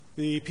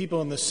The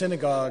people in the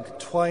synagogue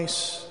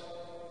twice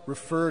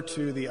refer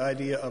to the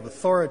idea of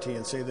authority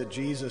and say that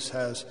Jesus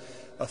has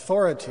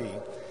authority,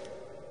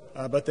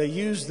 but they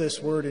use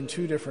this word in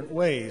two different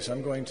ways.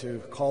 I'm going to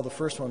call the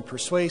first one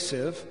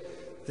persuasive.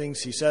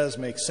 Things he says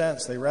make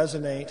sense, they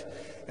resonate.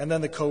 And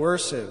then the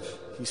coercive.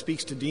 He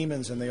speaks to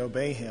demons and they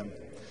obey him.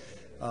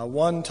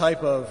 One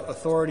type of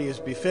authority is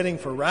befitting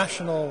for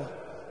rational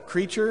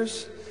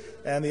creatures,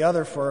 and the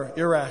other for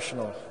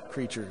irrational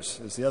creatures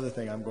is the other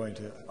thing I'm going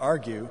to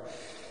argue.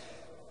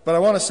 But I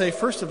want to say,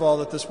 first of all,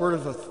 that this word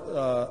of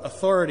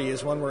authority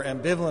is one we're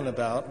ambivalent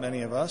about,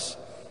 many of us.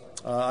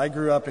 I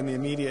grew up in the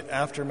immediate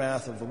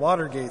aftermath of the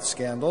Watergate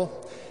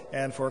scandal,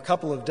 and for a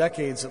couple of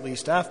decades at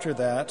least after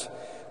that,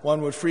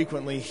 one would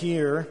frequently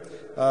hear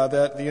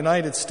that the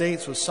United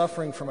States was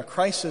suffering from a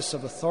crisis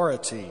of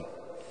authority.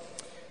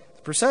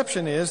 The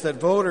perception is that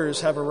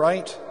voters have a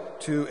right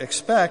to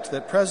expect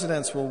that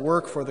presidents will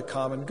work for the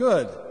common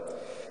good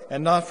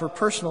and not for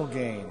personal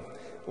gain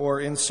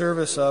or in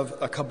service of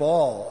a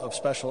cabal of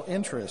special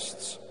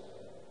interests.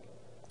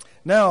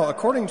 Now,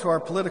 according to our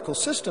political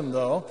system,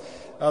 though,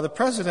 the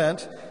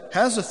president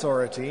has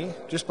authority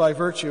just by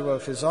virtue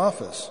of his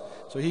office.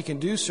 So he can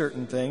do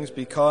certain things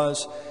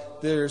because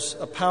there's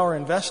a power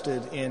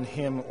invested in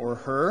him or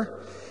her,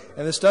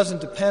 and this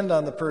doesn't depend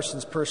on the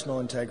person's personal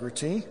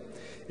integrity.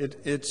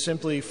 It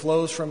simply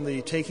flows from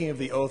the taking of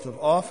the oath of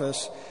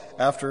office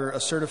after a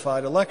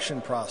certified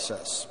election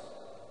process.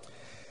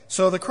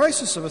 So the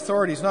crisis of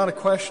authority is not a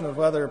question of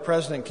whether a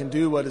president can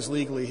do what is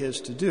legally his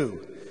to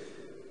do.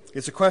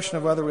 It's a question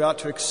of whether we ought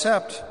to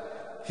accept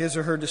his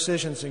or her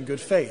decisions in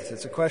good faith.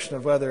 It's a question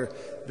of whether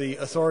the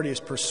authority is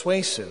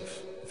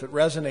persuasive, if it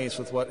resonates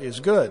with what is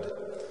good,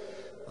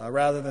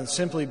 rather than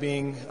simply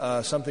being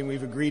something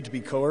we've agreed to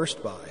be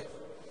coerced by.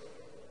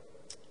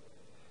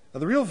 Now,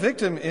 the real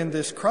victim in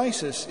this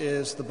crisis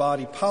is the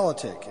body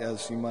politic,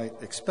 as you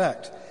might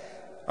expect.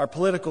 Our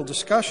political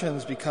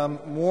discussions become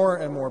more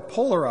and more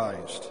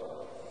polarized.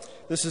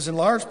 This is in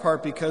large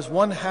part because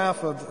one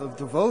half of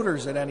the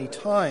voters at any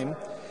time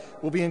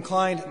will be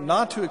inclined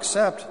not to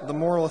accept the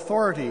moral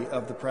authority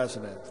of the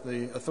president,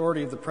 the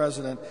authority of the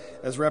president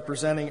as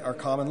representing our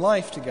common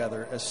life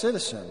together as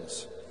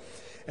citizens.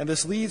 And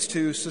this leads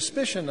to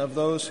suspicion of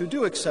those who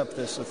do accept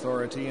this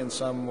authority in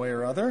some way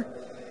or other.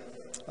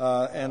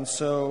 And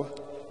so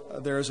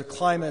there is a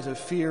climate of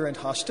fear and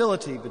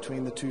hostility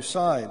between the two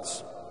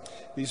sides.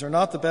 These are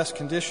not the best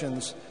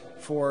conditions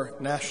for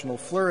national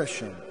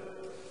flourishing.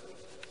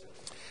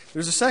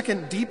 There's a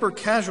second, deeper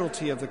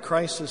casualty of the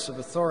crisis of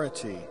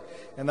authority,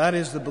 and that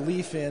is the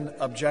belief in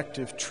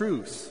objective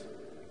truth.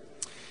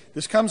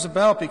 This comes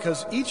about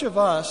because each of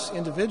us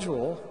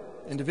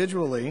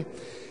individually,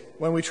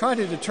 when we try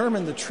to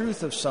determine the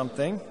truth of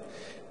something,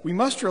 we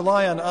must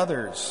rely on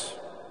others.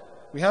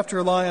 We have to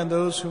rely on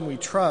those whom we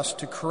trust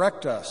to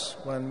correct us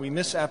when we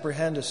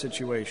misapprehend a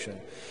situation,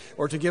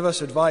 or to give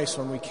us advice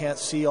when we can't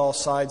see all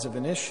sides of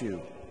an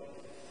issue.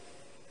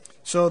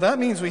 So that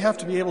means we have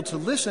to be able to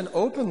listen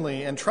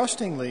openly and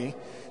trustingly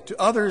to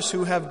others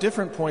who have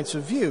different points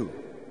of view.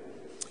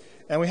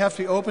 And we have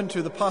to be open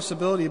to the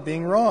possibility of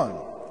being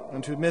wrong,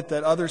 and to admit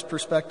that others'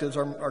 perspectives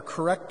are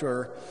correct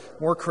or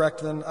more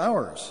correct than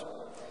ours.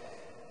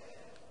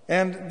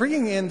 And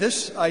bringing in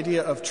this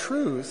idea of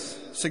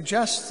truth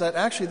suggests that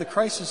actually the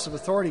crisis of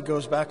authority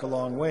goes back a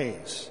long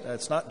ways.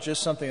 It's not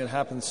just something that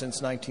happened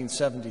since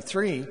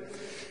 1973.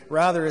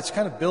 Rather, it's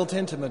kind of built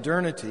into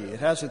modernity. It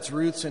has its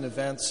roots in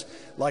events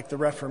like the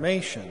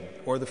Reformation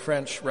or the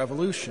French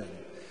Revolution,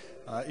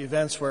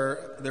 events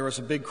where there was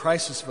a big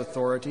crisis of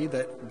authority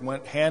that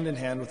went hand in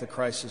hand with a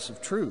crisis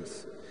of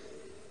truth.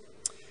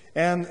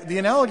 And the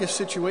analogous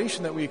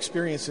situation that we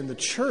experience in the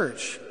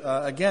church,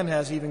 again,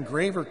 has even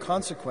graver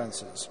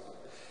consequences.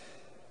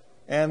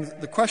 And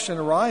the question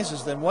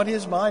arises then, what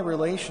is my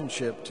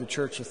relationship to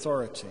church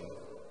authority?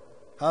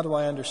 How do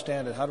I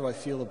understand it? How do I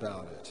feel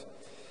about it?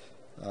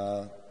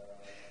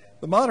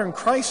 The modern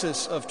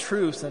crisis of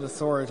truth and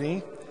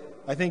authority,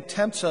 I think,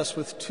 tempts us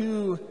with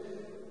two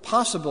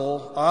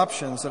possible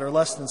options that are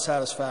less than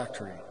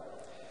satisfactory.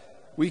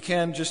 We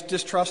can just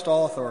distrust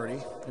all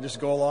authority and just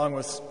go along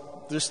with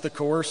just the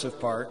coercive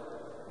part.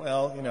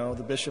 Well,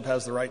 the bishop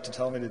has the right to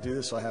tell me to do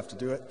this, so I have to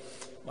do it.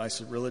 My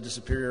religious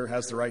superior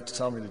has the right to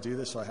tell me to do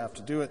this, so I have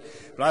to do it.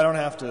 But I don't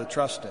have to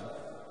trust him.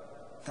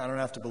 I don't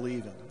have to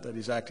believe him, that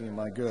he's acting in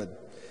my good,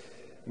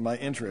 in my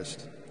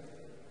interest.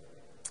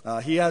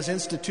 He has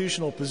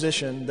institutional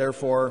position,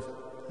 therefore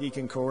he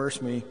can coerce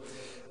me.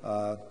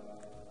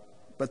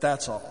 But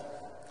that's all.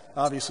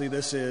 Obviously,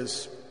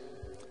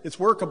 it's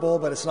workable,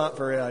 but it's not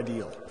very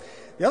ideal.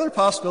 The other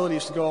possibility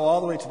is to go all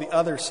the way to the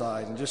other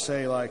side and just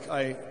say,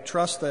 I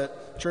trust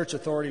that church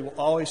authority will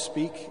always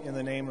speak in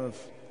the name of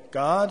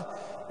God,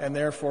 and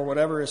therefore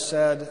whatever is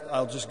said,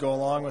 I'll just go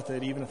along with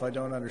it even if I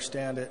don't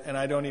understand it, and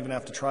I don't even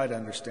have to try to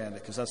understand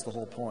it, because that's the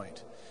whole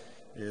point,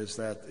 is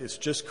that it's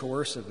just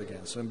coercive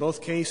again. So in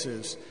both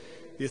cases,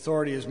 the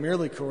authority is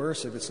merely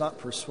coercive, it's not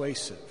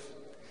persuasive.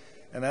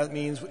 And that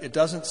means it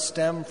doesn't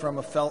stem from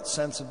a felt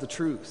sense of the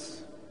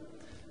truth.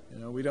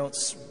 We don't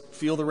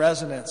feel the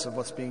resonance of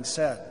what's being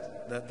said,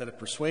 that it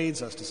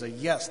persuades us to say,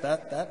 yes,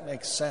 that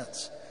makes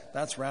sense.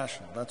 That's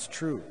rational. That's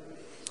true.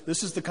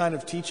 This is the kind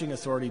of teaching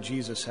authority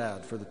Jesus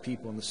had for the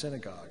people in the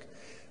synagogue.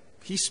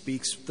 He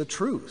speaks the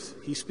truth.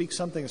 He speaks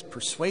something that's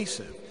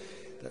persuasive,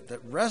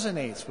 that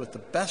resonates with the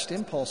best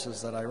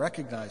impulses that I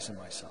recognize in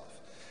myself.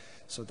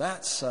 So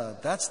that's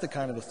the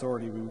kind of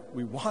authority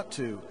we want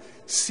to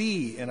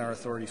see in our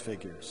authority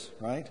figures,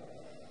 right?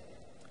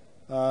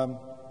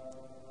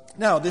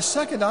 Now, this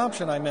second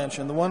option I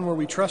mentioned, the one where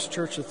we trust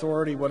church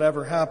authority,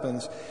 whatever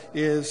happens,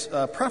 is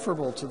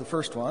preferable to the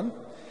first one.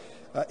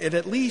 It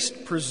at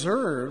least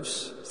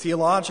preserves,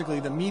 theologically,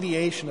 the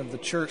mediation of the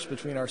church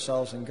between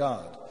ourselves and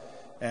God.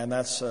 And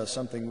that's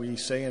something we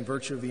say in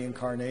virtue of the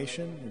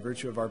Incarnation, in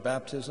virtue of our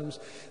baptisms,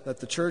 that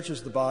the church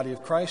is the body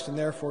of Christ and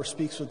therefore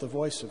speaks with the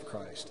voice of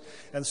Christ.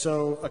 And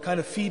so a kind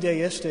of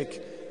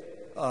fideistic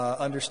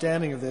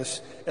understanding of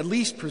this at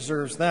least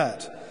preserves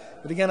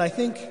that. But again, I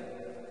think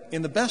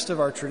in the best of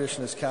our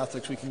tradition as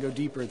Catholics, we can go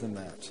deeper than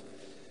that.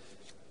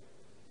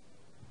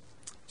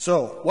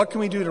 So, what can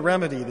we do to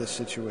remedy this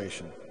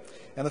situation?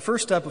 And the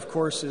first step, of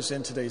course, is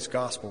in today's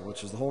gospel,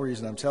 which is the whole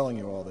reason I'm telling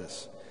you all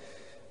this.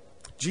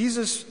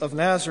 Jesus of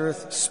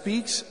Nazareth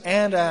speaks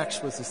and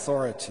acts with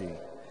authority.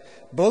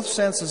 Both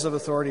senses of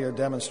authority are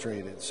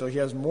demonstrated. So he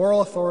has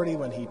moral authority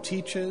when he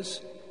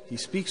teaches, he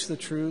speaks the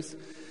truth,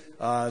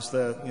 as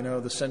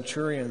the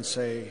centurions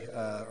say,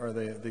 or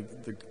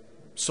the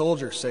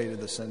soldiers say to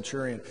the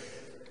centurion,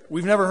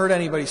 "We've never heard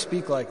anybody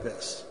speak like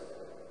this."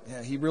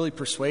 Yeah, he really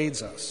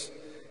persuades us.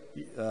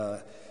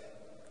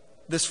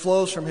 This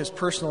flows from his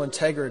personal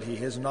integrity,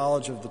 his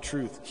knowledge of the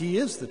truth. He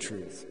is the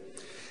truth.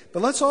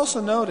 But let's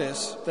also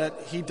notice that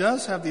he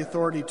does have the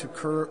authority to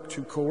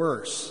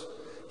coerce.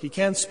 He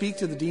can speak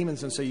to the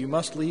demons and say, "You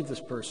must leave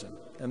this person,"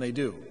 and they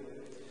do.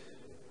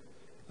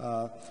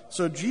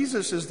 So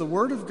Jesus is the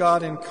Word of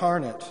God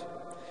incarnate.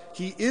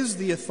 He is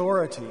the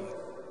authority,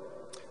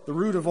 the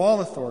root of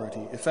all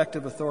authority,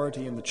 effective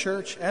authority in the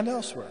church and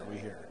elsewhere, we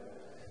hear.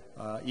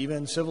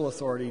 Even civil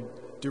authority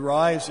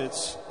derives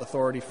its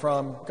authority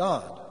from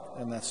God,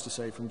 and that's to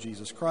say from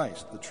Jesus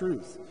Christ, the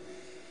truth.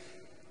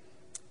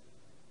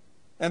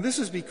 And this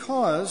is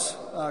because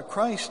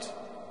Christ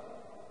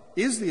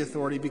is the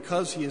authority,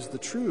 because he is the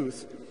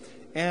truth,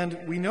 and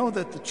we know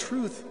that the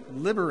truth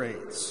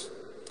liberates.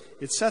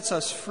 It sets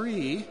us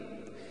free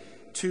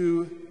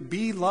to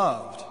be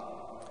loved,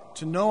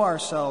 to know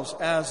ourselves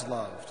as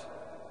loved,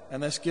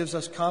 and this gives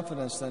us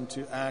confidence then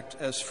to act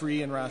as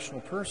free and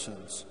rational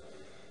persons.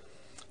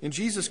 In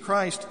Jesus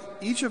Christ,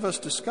 each of us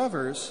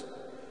discovers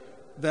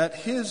that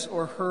his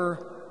or her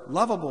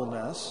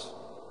lovableness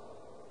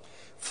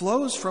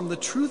flows from the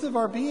truth of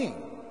our being.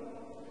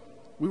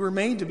 We were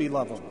made to be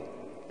lovable,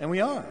 and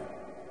we are.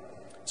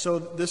 So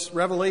this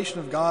revelation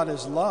of God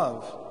as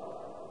love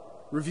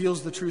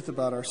reveals the truth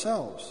about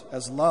ourselves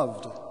as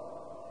loved.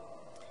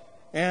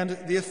 And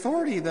the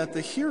authority that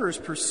the hearers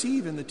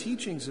perceive in the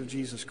teachings of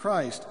Jesus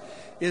Christ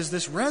is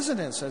this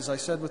resonance, as I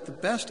said, with the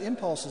best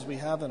impulses we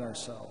have in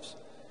ourselves,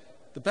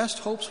 the best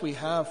hopes we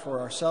have for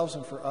ourselves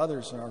and for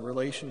others in our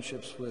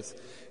relationships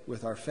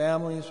with our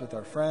families, with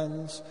our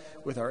friends,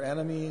 with our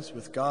enemies,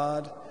 with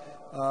God.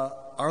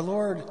 Our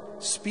Lord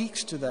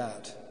speaks to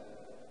that,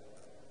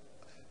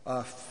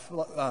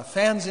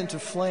 fans into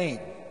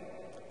flame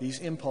these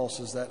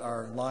impulses that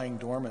are lying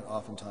dormant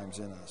oftentimes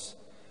in us.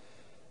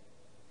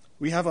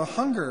 We have a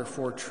hunger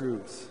for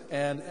truth,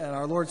 and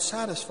our Lord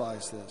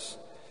satisfies this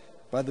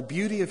by the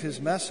beauty of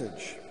his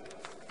message.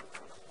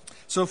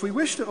 So if we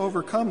wish to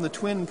overcome the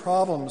twin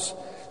problems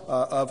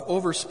of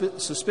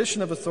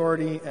suspicion of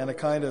authority and a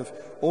kind of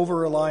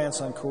over-reliance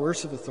on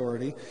coercive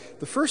authority,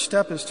 the first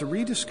step is to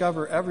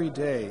rediscover every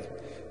day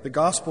the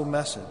gospel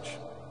message,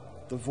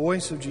 the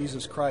voice of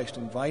Jesus Christ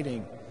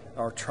inviting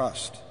our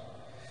trust.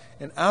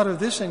 And out of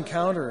this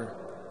encounter,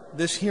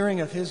 this hearing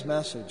of his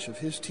message, of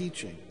his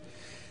teaching,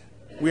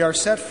 we are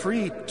set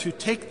free to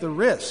take the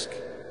risk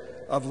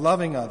of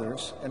loving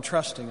others and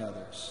trusting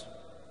others,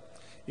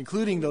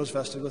 including those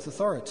vested with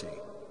authority.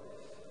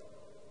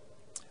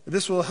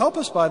 This will help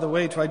us, by the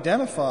way, to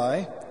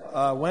identify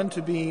when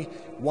to be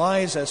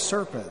wise as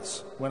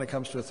serpents when it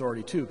comes to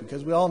authority, too,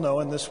 because we all know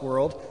in this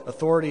world,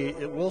 authority,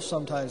 it will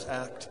sometimes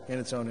act in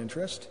its own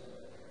interest.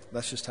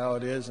 That's just how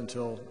it is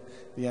until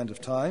the end of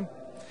time.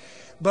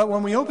 But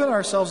when we open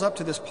ourselves up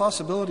to this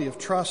possibility of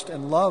trust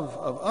and love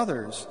of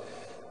others,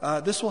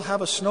 this will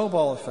have a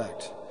snowball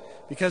effect.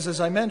 Because as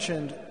I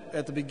mentioned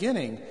at the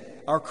beginning,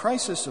 our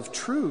crisis of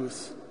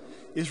truth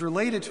is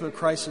related to a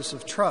crisis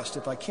of trust.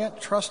 If I can't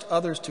trust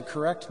others to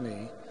correct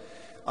me,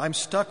 I'm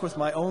stuck with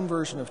my own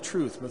version of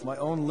truth, with my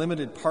own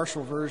limited,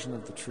 partial version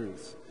of the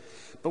truth.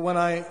 But when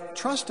I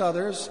trust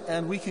others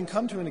and we can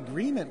come to an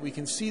agreement, we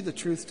can see the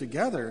truth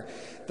together,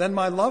 then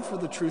my love for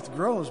the truth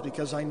grows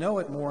because I know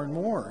it more and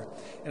more.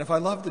 And if I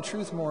love the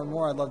truth more and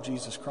more, I love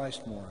Jesus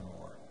Christ more and more.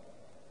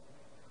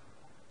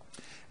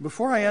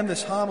 Before I end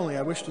this homily,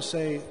 I wish to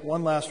say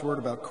one last word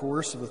about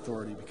coercive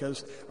authority,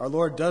 because our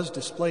Lord does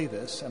display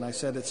this, and I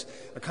said it's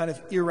a kind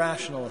of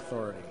irrational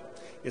authority.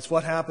 It's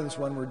what happens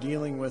when we're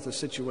dealing with a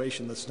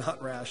situation that's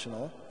not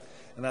rational,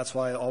 and that's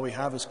why all we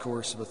have is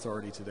coercive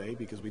authority today,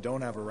 because we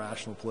don't have a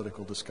rational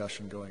political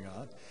discussion going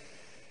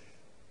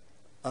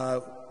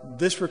on.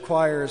 This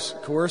requires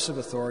coercive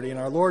authority, and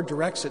our Lord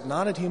directs it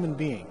not at human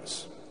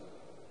beings.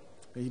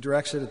 He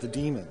directs it at the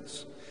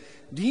demons.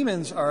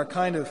 Demons are a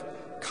kind of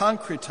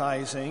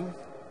concretizing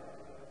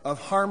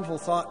of harmful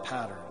thought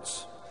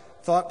patterns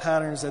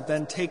that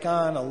then take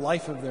on a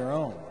life of their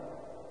own.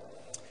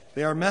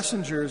 They are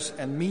messengers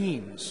and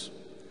memes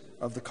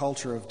of the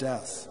culture of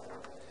death.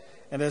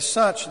 And as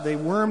such, they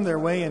worm their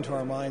way into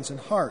our minds and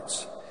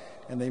hearts,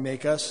 and they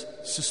make us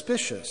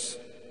suspicious,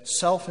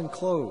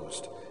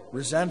 self-enclosed,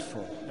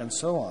 resentful, and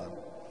so on.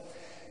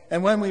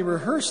 And when we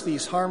rehearse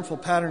these harmful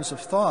patterns of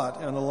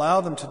thought and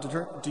allow them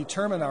to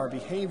determine our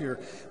behavior,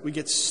 we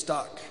get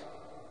stuck,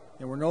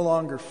 and we're no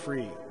longer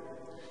free.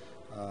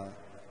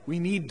 We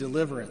need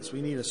deliverance.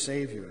 We need a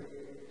Savior.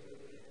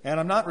 And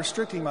I'm not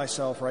restricting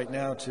myself right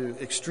now to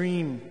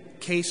extreme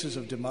cases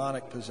of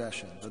demonic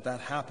possession, but that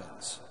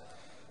happens.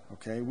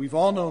 Okay? We've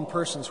all known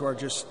persons who are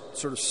just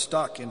sort of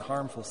stuck in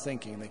harmful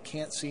thinking. They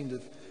can't seem to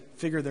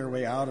figure their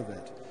way out of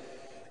it.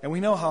 And we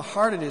know how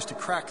hard it is to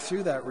crack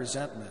through that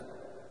resentment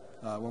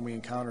when we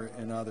encounter it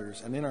in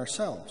others and in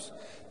ourselves.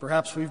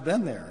 Perhaps we've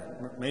been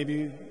there.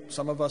 Maybe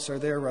some of us are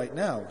there right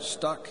now,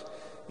 stuck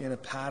in a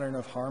pattern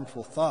of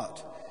harmful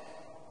thought.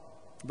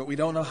 But we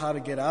don't know how to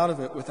get out of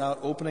it without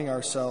opening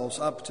ourselves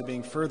up to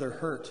being further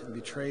hurt and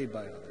betrayed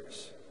by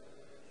others.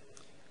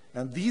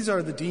 And these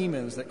are the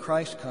demons that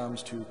Christ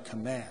comes to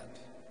command.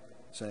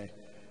 Say,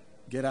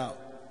 get out.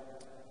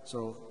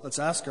 So let's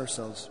ask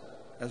ourselves,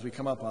 as we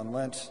come up on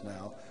Lent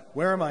now,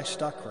 where am I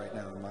stuck right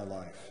now in my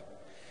life?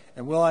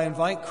 And will I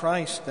invite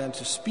Christ then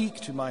to speak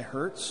to my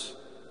hurts,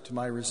 to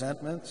my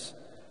resentments,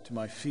 to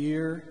my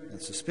fear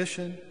and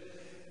suspicion,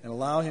 and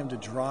allow him to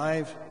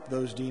drive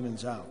those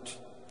demons out?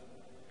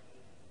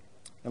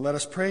 And let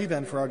us pray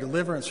then for our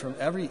deliverance from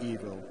every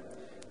evil,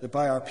 that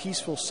by our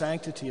peaceful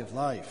sanctity of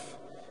life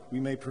we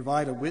may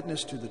provide a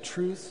witness to the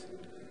truth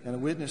and a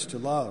witness to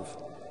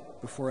love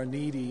before a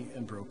needy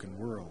and broken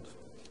world.